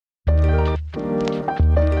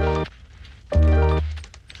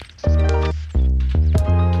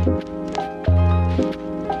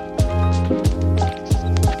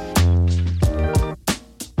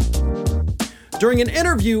During an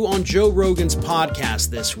interview on Joe Rogan's podcast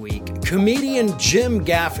this week, comedian Jim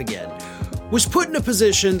Gaffigan was put in a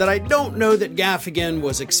position that I don't know that Gaffigan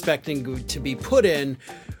was expecting to be put in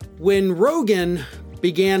when Rogan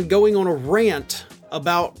began going on a rant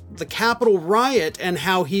about the Capitol Riot and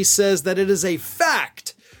how he says that it is a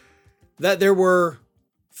fact that there were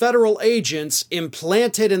federal agents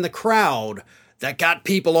implanted in the crowd that got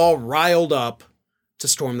people all riled up to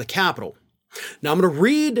storm the Capitol. Now, I'm going to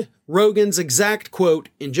read Rogan's exact quote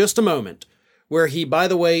in just a moment, where he, by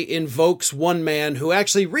the way, invokes one man who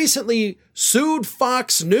actually recently sued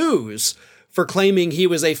Fox News for claiming he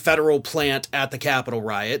was a federal plant at the Capitol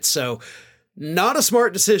riot. So, not a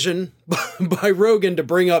smart decision by Rogan to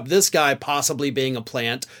bring up this guy possibly being a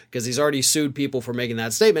plant, because he's already sued people for making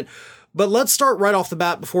that statement. But let's start right off the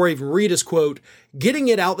bat, before I even read his quote, getting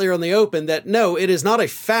it out there in the open that no, it is not a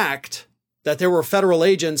fact that there were federal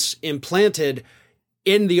agents implanted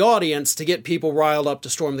in the audience to get people riled up to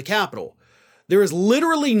storm the Capitol. There is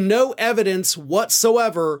literally no evidence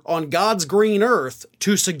whatsoever on God's green earth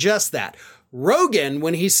to suggest that. Rogan,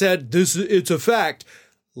 when he said it's a fact,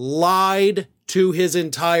 lied to his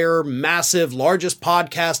entire massive, largest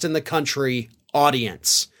podcast in the country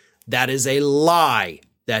audience. That is a lie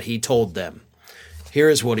that he told them. Here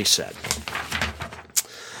is what he said.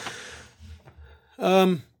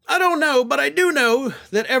 I don't know, but I do know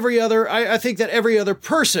that I think that every other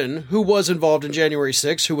person who was involved in January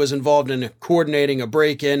 6th, who was involved in coordinating a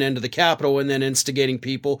break-in into the Capitol and then instigating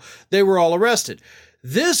people, they were all arrested.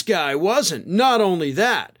 This guy wasn't. Not only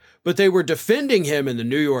that, but they were defending him in the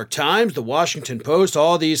New York Times, the Washington Post,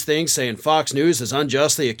 all these things, saying Fox News has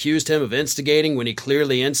unjustly accused him of instigating when he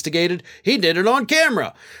clearly instigated. He did it on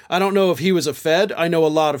camera. I don't know if he was a Fed. I know a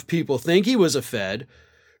lot of people think he was a Fed.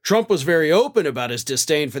 Trump was very open about his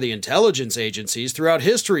disdain for the intelligence agencies. Throughout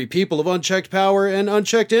history, people of unchecked power and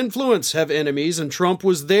unchecked influence have enemies, and Trump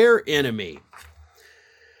was their enemy.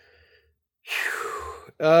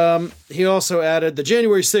 He also added, the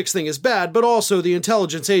January 6th thing is bad, but also the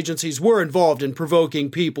intelligence agencies were involved in provoking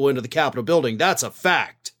people into the Capitol building. That's a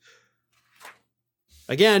fact.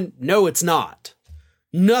 Again, no, it's not.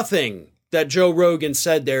 Nothing that Joe Rogan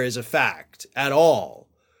said there is a fact at all.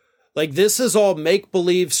 Like, this is all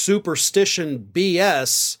make-believe superstition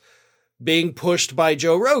BS being pushed by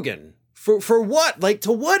Joe Rogan. For what? Like,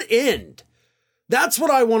 to what end? That's what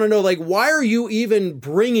I want to know. Like, why are you even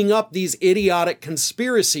bringing up these idiotic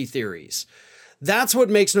conspiracy theories? That's what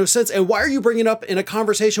makes no sense. And why are you bringing it up in a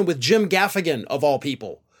conversation with Jim Gaffigan, of all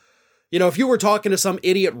people? You know, if you were talking to some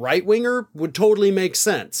idiot right-winger, would totally make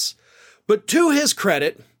sense. But to his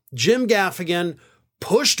credit, Jim Gaffigan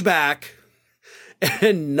pushed back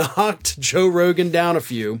and knocked Joe Rogan down a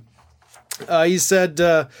few. He said,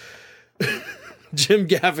 Jim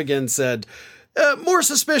Gaffigan said, more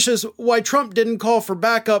suspicious why Trump didn't call for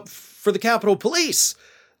backup for the Capitol Police.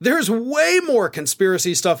 There's way more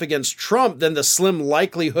conspiracy stuff against Trump than the slim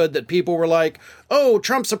likelihood that people were like, oh,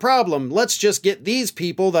 Trump's a problem. Let's just get these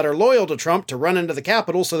people that are loyal to Trump to run into the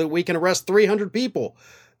Capitol so that we can arrest 300 people.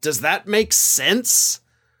 Does that make sense?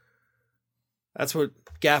 That's what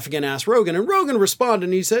Gaffigan asked Rogan, and Rogan responded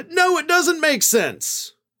and he said, no, it doesn't make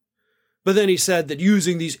sense. But then he said that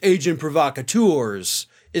using these agent provocateurs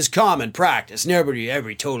is common practice, and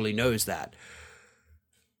everybody totally knows that.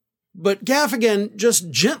 But Gaffigan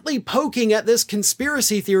just gently poking at this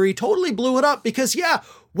conspiracy theory totally blew it up because, yeah,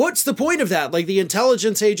 what's the point of that? Like, the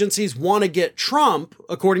intelligence agencies want to get Trump,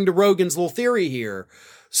 according to Rogan's little theory here.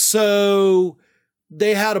 So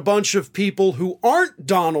they had a bunch of people who aren't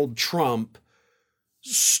Donald Trump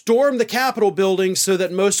storm the Capitol building so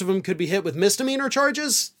that most of them could be hit with misdemeanor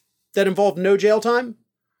charges that involved no jail time?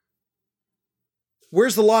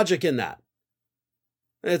 Where's the logic in that?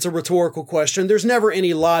 It's a rhetorical question. There's never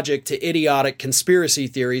any logic to idiotic conspiracy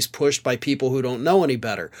theories pushed by people who don't know any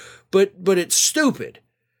better. But it's stupid.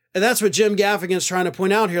 And that's what Jim Gaffigan's trying to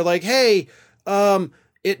point out here. Like, hey,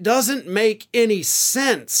 it doesn't make any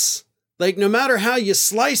sense. Like, no matter how you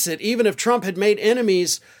slice it, even if Trump had made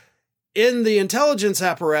enemies in the intelligence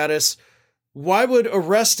apparatus, why would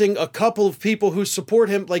arresting a couple of people who support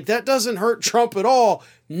him, like, that doesn't hurt Trump at all.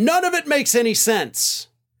 None of it makes any sense.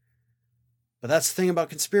 But that's the thing about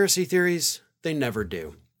conspiracy theories. They never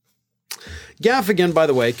do. Gaffigan, by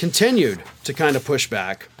the way, continued to kind of push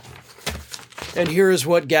back. And here is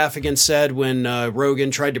what Gaffigan said when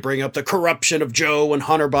Rogan tried to bring up the corruption of Joe and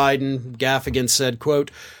Hunter Biden. Gaffigan said,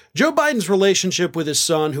 quote, Joe Biden's relationship with his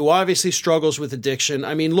son, who obviously struggles with addiction.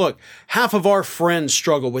 I mean, look, half of our friends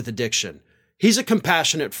struggle with addiction. He's a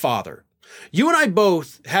compassionate father. You and I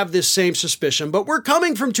both have this same suspicion, but we're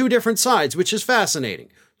coming from two different sides, which is fascinating.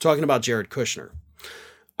 Talking about Jared Kushner.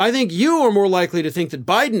 I think you are more likely to think that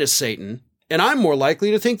Biden is Satan, and I'm more likely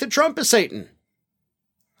to think that Trump is Satan.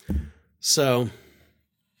 So,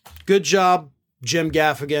 good job, Jim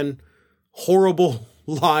Gaffigan. Horrible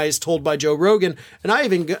lies told by Joe Rogan. And I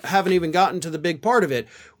haven't even gotten to the big part of it,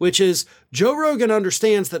 which is Joe Rogan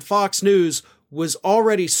understands that Fox News was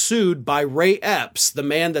already sued by Ray Epps, the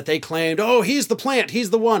man that they claimed, oh, he's the plant, he's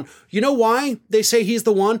the one. You know why they say he's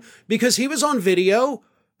the one? Because he was on video,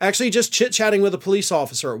 actually just chit-chatting with a police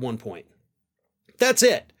officer at one point. That's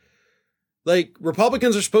it. Like,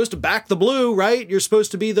 Republicans are supposed to back the blue, right? You're supposed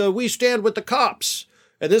to be we stand with the cops.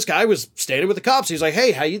 And this guy was standing with the cops. He's like,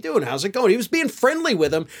 hey, how you doing? How's it going? He was being friendly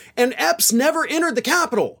with him. And Epps never entered the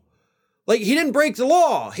Capitol. Like, he didn't break the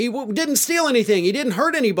law. He didn't steal anything. He didn't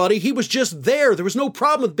hurt anybody. He was just there. There was no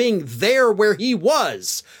problem with being there where he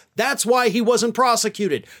was. That's why he wasn't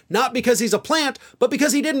prosecuted. Not because he's a plant, but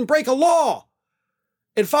because he didn't break a law.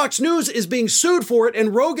 And Fox News is being sued for it.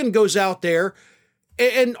 And Rogan goes out there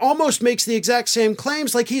and almost makes the exact same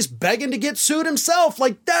claims, like he's begging to get sued himself.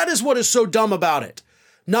 Like, that is what is so dumb about it.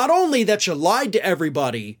 Not only that you lied to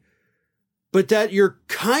everybody, but that you're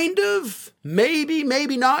kind of, maybe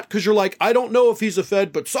not, because you're like, I don't know if he's a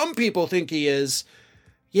Fed, but some people think he is.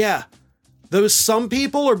 Yeah, those some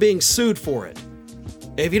people are being sued for it.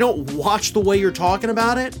 If you don't watch the way you're talking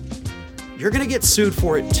about it, you're going to get sued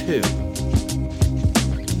for it too.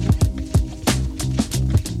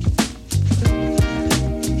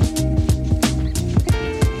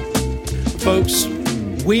 Folks,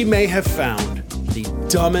 we may have found the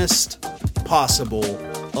dumbest possible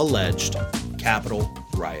alleged Capitol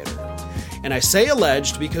rioter. And I say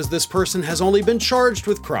alleged because this person has only been charged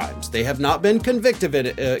with crimes. They have not been convicted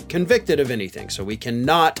of anything. So we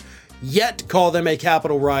cannot yet call them a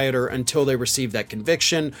Capitol rioter until they receive that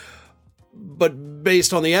conviction. But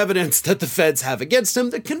based on the evidence that the feds have against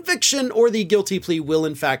him, the conviction or the guilty plea will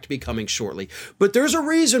in fact be coming shortly. But there's a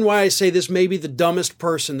reason why I say this may be the dumbest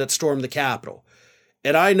person that stormed the Capitol.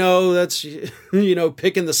 And I know that's,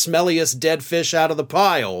 picking the smelliest dead fish out of the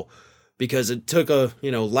pile because it took a,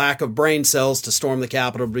 lack of brain cells to storm the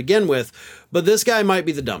Capitol to begin with. But this guy might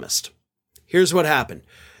be the dumbest. Here's what happened.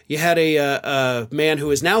 You had a man who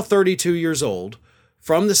is now 32 years old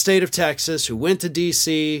from the state of Texas who went to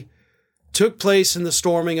D.C., took place in the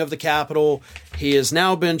storming of the Capitol. He has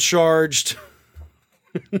now been charged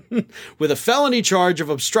with a felony charge of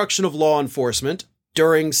obstruction of law enforcement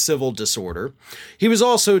during civil disorder. He was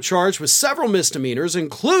also charged with several misdemeanors,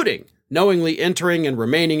 including knowingly entering and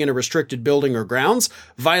remaining in a restricted building or grounds,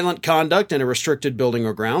 violent conduct in a restricted building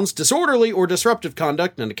or grounds, disorderly or disruptive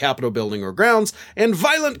conduct in a Capitol building or grounds, and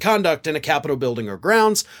violent conduct in a Capitol building or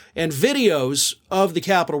grounds. And videos of the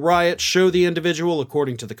Capitol riot show the individual,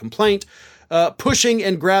 according to the complaint, pushing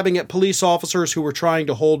and grabbing at police officers who were trying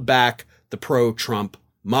to hold back the pro-Trump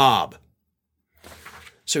mob.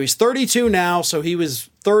 So he's 32 now, so he was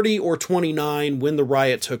 30 or 29 when the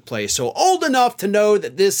riot took place. So old enough to know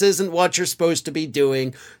that this isn't what you're supposed to be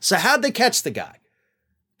doing. So how'd they catch the guy?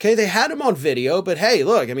 Okay, they had him on video, but hey,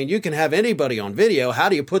 look, you can have anybody on video. How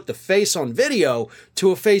do you put the face on video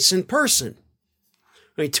to a face in person?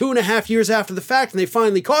 2.5 years after the fact, and they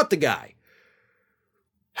finally caught the guy.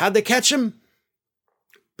 How'd they catch him?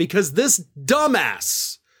 Because this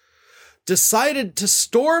dumbass decided to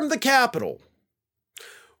storm the Capitol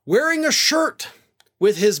wearing a shirt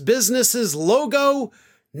with his business's logo,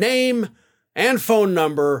 name, and phone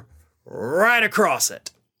number right across it.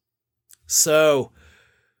 So,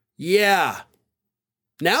 yeah.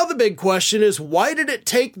 Now the big question is, why did it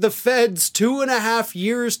take the feds 2.5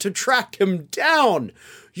 years to track him down?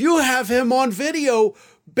 You have him on video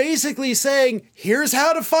basically saying, here's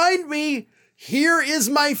how to find me. Here is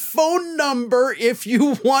my phone number if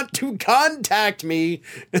you want to contact me.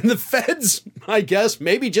 And the feds, I guess,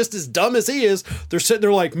 maybe just as dumb as he is, they're sitting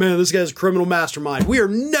there like, man, this guy's a criminal mastermind. We are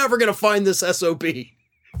never going to find this SOB.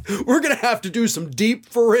 We're going to have to do some deep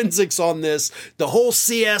forensics on this, the whole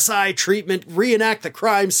CSI treatment, reenact the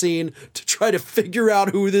crime scene to try to figure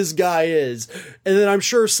out who this guy is. And then I'm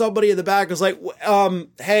sure somebody in the back was like,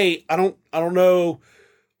 hey, I don't know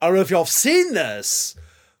if y'all have seen this.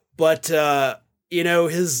 But,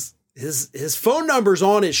 his phone number's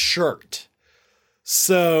on his shirt.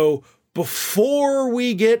 So before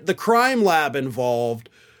we get the crime lab involved,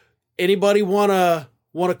 anybody want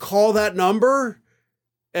to call that number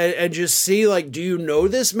and just see, do you know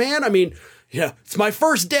this man? It's my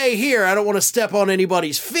first day here. I don't want to step on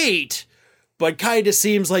anybody's feet, but kind of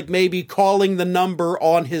seems like maybe calling the number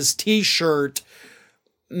on his t-shirt,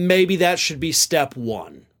 maybe that should be step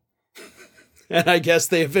one. And I guess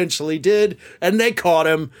they eventually did, and they caught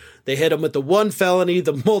him. They hit him with the one felony,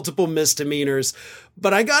 the multiple misdemeanors.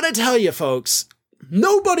 But I gotta tell you, folks,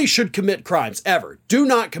 nobody should commit crimes, ever. Do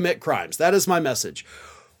not commit crimes. That is my message.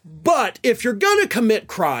 But if you're gonna commit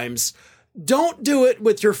crimes, don't do it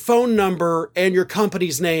with your phone number and your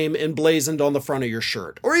company's name emblazoned on the front of your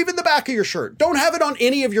shirt, or even the back of your shirt. Don't have it on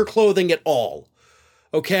any of your clothing at all,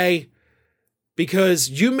 okay? Because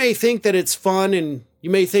you may think that it's fun and you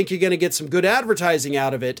may think you're going to get some good advertising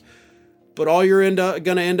out of it, but all you're going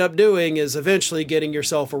to end up doing is eventually getting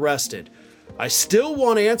yourself arrested. I still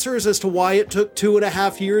want answers as to why it took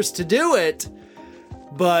 2.5 years to do it,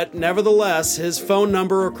 but nevertheless, his phone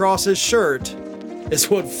number across his shirt is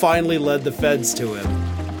what finally led the feds to him.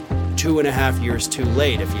 2.5 years too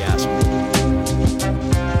late, if you ask me.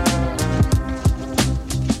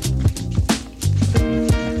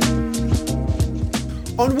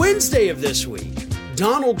 On Wednesday of this week,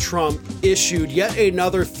 Donald Trump issued yet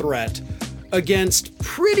another threat against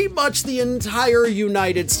pretty much the entire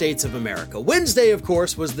United States of America. Wednesday, of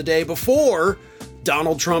course, was the day before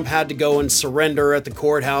Donald Trump had to go and surrender at the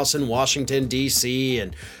courthouse in Washington, D.C.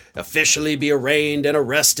 and officially be arraigned and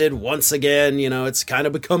arrested once again. You know, it's kind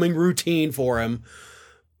of becoming routine for him.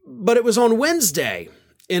 But it was on Wednesday,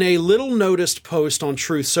 in a little noticed post on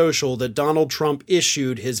Truth Social, that Donald Trump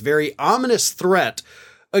issued his very ominous threat,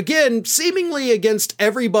 again, seemingly against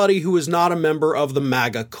everybody who is not a member of the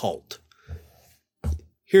MAGA cult.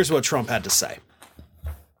 Here's what Trump had to say.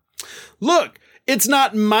 Look, it's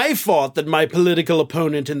not my fault that my political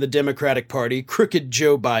opponent in the Democratic Party, crooked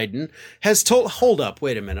Joe Biden, has told... Hold up,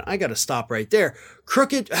 wait a minute. I gotta stop right there.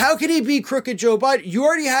 Crooked... How can he be crooked Joe Biden? You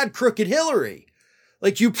already had crooked Hillary.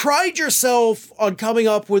 Like, you pride yourself on coming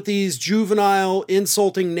up with these juvenile,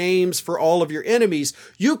 insulting names for all of your enemies.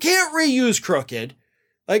 You can't reuse crooked.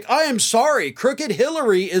 Like, I am sorry, crooked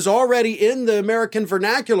Hillary is already in the American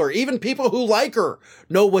vernacular. Even people who like her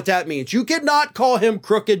know what that means. You cannot call him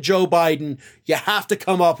crooked Joe Biden. You have to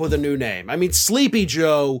come up with a new name. I mean, Sleepy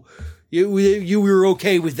Joe, you were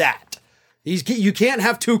okay with that. You can't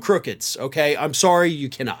have two crookeds, okay? I'm sorry, you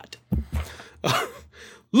cannot.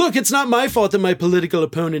 Look, it's not my fault that my political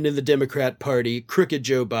opponent in the Democrat Party, crooked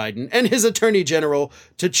Joe Biden, and his attorney general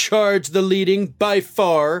to charge the leading, by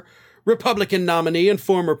far, Republican nominee and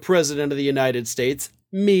former president of the United States,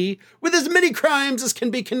 me, with as many crimes as can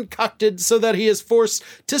be concocted so that he is forced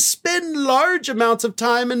to spend large amounts of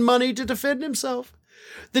time and money to defend himself.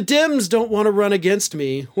 The Dems don't want to run against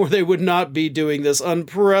me, or they would not be doing this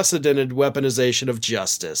unprecedented weaponization of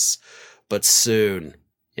justice. But soon,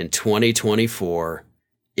 in 2024,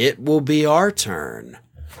 it will be our turn.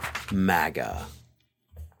 MAGA.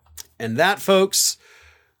 And that, folks,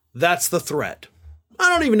 that's the threat. I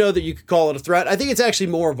don't even know that you could call it a threat. I think it's actually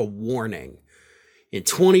more of a warning. In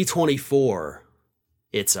 2024,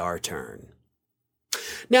 it's our turn.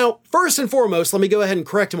 Now, first and foremost, let me go ahead and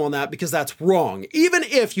correct him on that because that's wrong. Even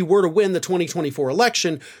if you were to win the 2024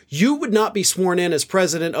 election, you would not be sworn in as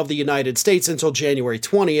president of the United States until January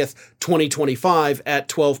 20th, 2025 at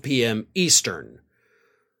 12 p.m. Eastern.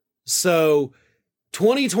 So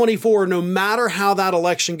 2024, no matter how that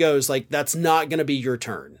election goes, like, that's not going to be your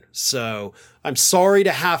turn. So I'm sorry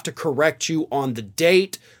to have to correct you on the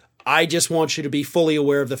date. I just want you to be fully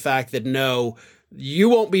aware of the fact that no, you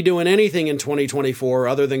won't be doing anything in 2024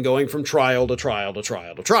 other than going from trial to trial to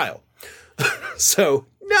trial to trial. So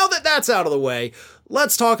now that that's out of the way,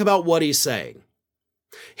 let's talk about what he's saying.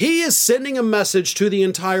 He is sending a message to the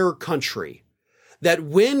entire country that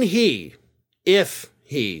when if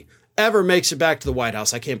he ever makes it back to the White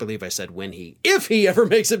House, I can't believe I said if he ever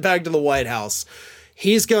makes it back to the White House,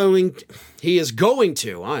 he is going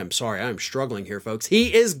to, I'm sorry, I'm struggling here, folks.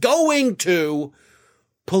 He is going to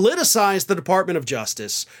politicize the Department of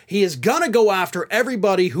Justice. He is going to go after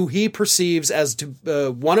everybody who he perceives as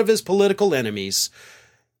one of his political enemies,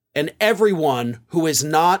 and everyone who is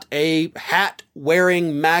not a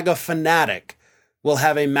hat-wearing MAGA fanatic will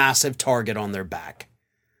have a massive target on their back.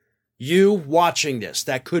 You watching this,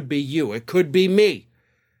 that could be you. It could be me.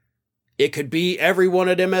 It could be everyone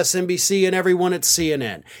at MSNBC and everyone at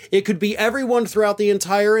CNN. It could be everyone throughout the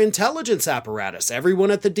entire intelligence apparatus,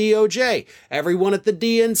 everyone at the DOJ, everyone at the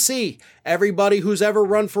DNC, everybody who's ever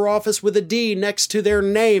run for office with a D next to their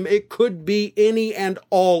name. It could be any and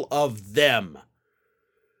all of them.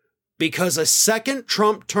 Because a second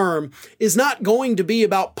Trump term is not going to be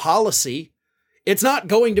about policy. It's not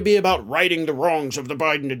going to be about righting the wrongs of the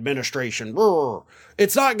Biden administration.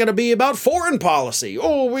 It's not going to be about foreign policy.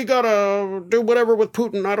 Oh, we gotta do whatever with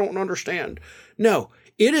Putin. I don't understand. No,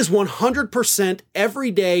 it is 100% every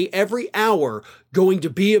day, every hour going to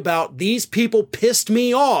be about these people pissed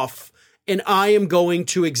me off and I am going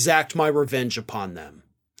to exact my revenge upon them.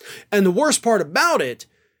 And the worst part about it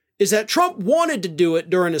is that Trump wanted to do it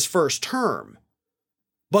during his first term,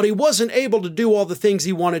 but he wasn't able to do all the things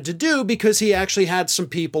he wanted to do because he actually had some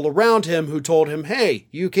people around him who told him, hey,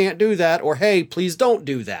 you can't do that, or hey, please don't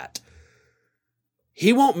do that.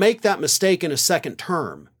 He won't make that mistake in a second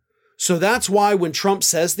term. So that's why when Trump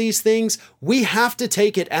says these things, we have to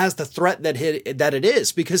take it as the threat that it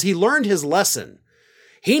is, because he learned his lesson.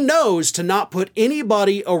 He knows to not put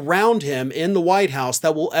anybody around him in the White House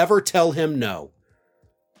that will ever tell him no.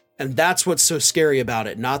 And that's what's so scary about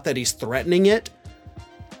it. Not that he's threatening it,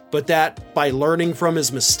 but that by learning from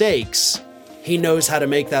his mistakes, he knows how to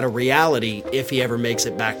make that a reality if he ever makes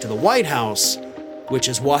it back to the White House, which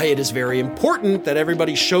is why it is very important that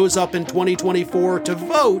everybody shows up in 2024 to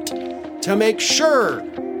vote to make sure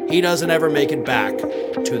he doesn't ever make it back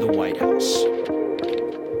to the White House.